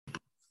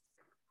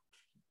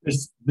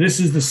This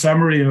is the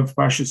summary of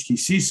Parshas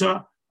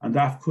Kisisa and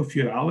Daf Kuf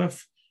Yud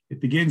Aleph. It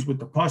begins with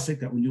the pasuk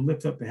that when you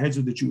lift up the heads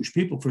of the Jewish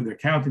people for their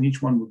count, and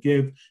each one will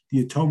give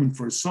the atonement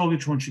for his soul,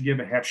 each one should give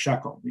a half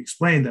shekel. We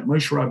explained that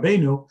Moshe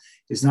Rabbeinu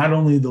is not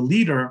only the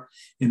leader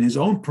in his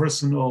own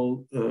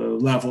personal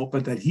level,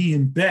 but that he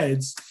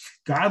embeds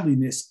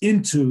godliness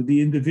into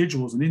the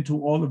individuals and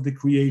into all of the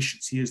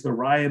creations. He is the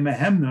Raya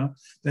Mehemna,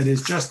 that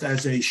is, just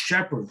as a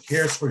shepherd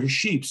cares for his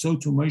sheep, so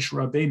too Moshe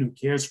Rabbeinu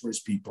cares for his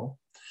people.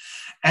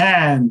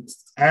 And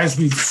as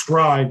we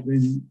described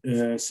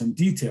in some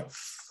detail,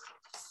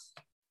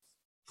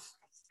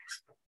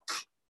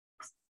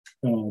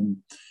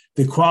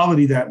 the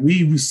quality that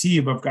we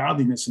receive of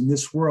godliness in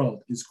this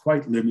world is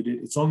quite limited.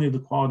 It's only the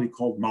quality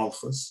called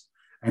Malchus.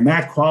 And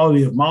that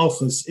quality of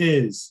Malchus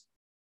is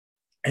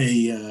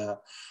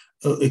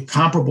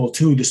comparable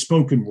to the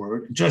spoken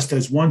word, just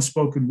as one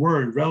spoken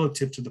word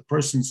relative to the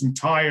person's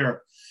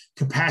entire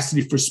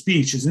capacity for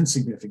speech is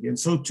insignificant.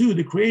 So too,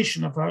 the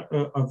creation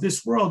of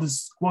this world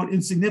is, quote,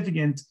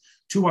 insignificant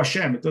to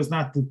Hashem. It does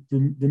not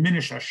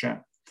diminish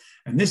Hashem.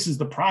 And this is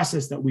the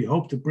process that we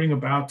hope to bring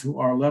about to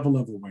our level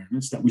of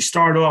awareness, that we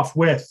start off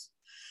with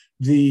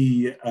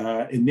the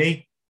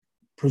innate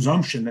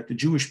presumption that the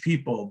Jewish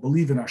people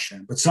believe in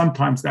Hashem, but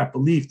sometimes that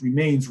belief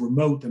remains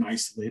remote and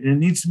isolated, and it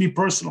needs to be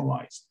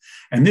personalized.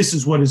 And this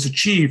is what is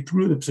achieved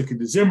through the Psukkah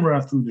de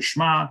Zimra, through the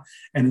Shema,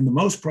 and in the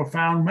most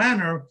profound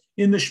manner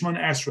in the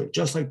Shemona Esrei,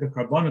 just like the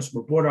Karbonos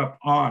were brought up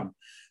on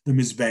the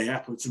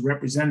Mizbeach, which is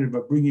representative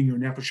of bringing your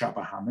Nefesh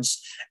HaBahamis,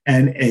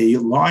 and a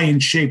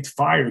lion-shaped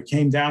fire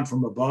came down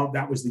from above.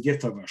 That was the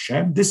gift of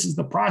Hashem. This is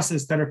the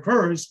process that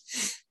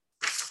occurs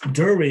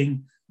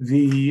during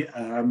the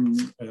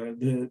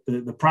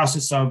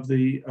process of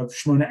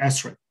Shemona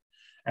Esrei.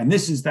 And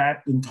this is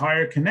that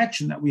entire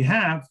connection that we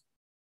have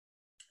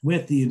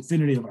with the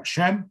infinity of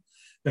Hashem,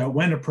 that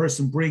when a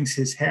person brings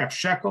his half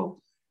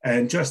shekel,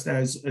 and just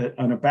as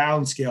on a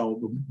balance scale,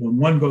 when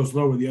one goes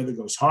lower, the other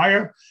goes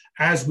higher,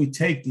 as we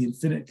take the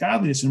infinite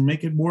godliness and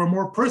make it more and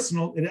more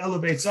personal, it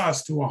elevates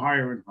us to a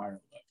higher and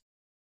higher level.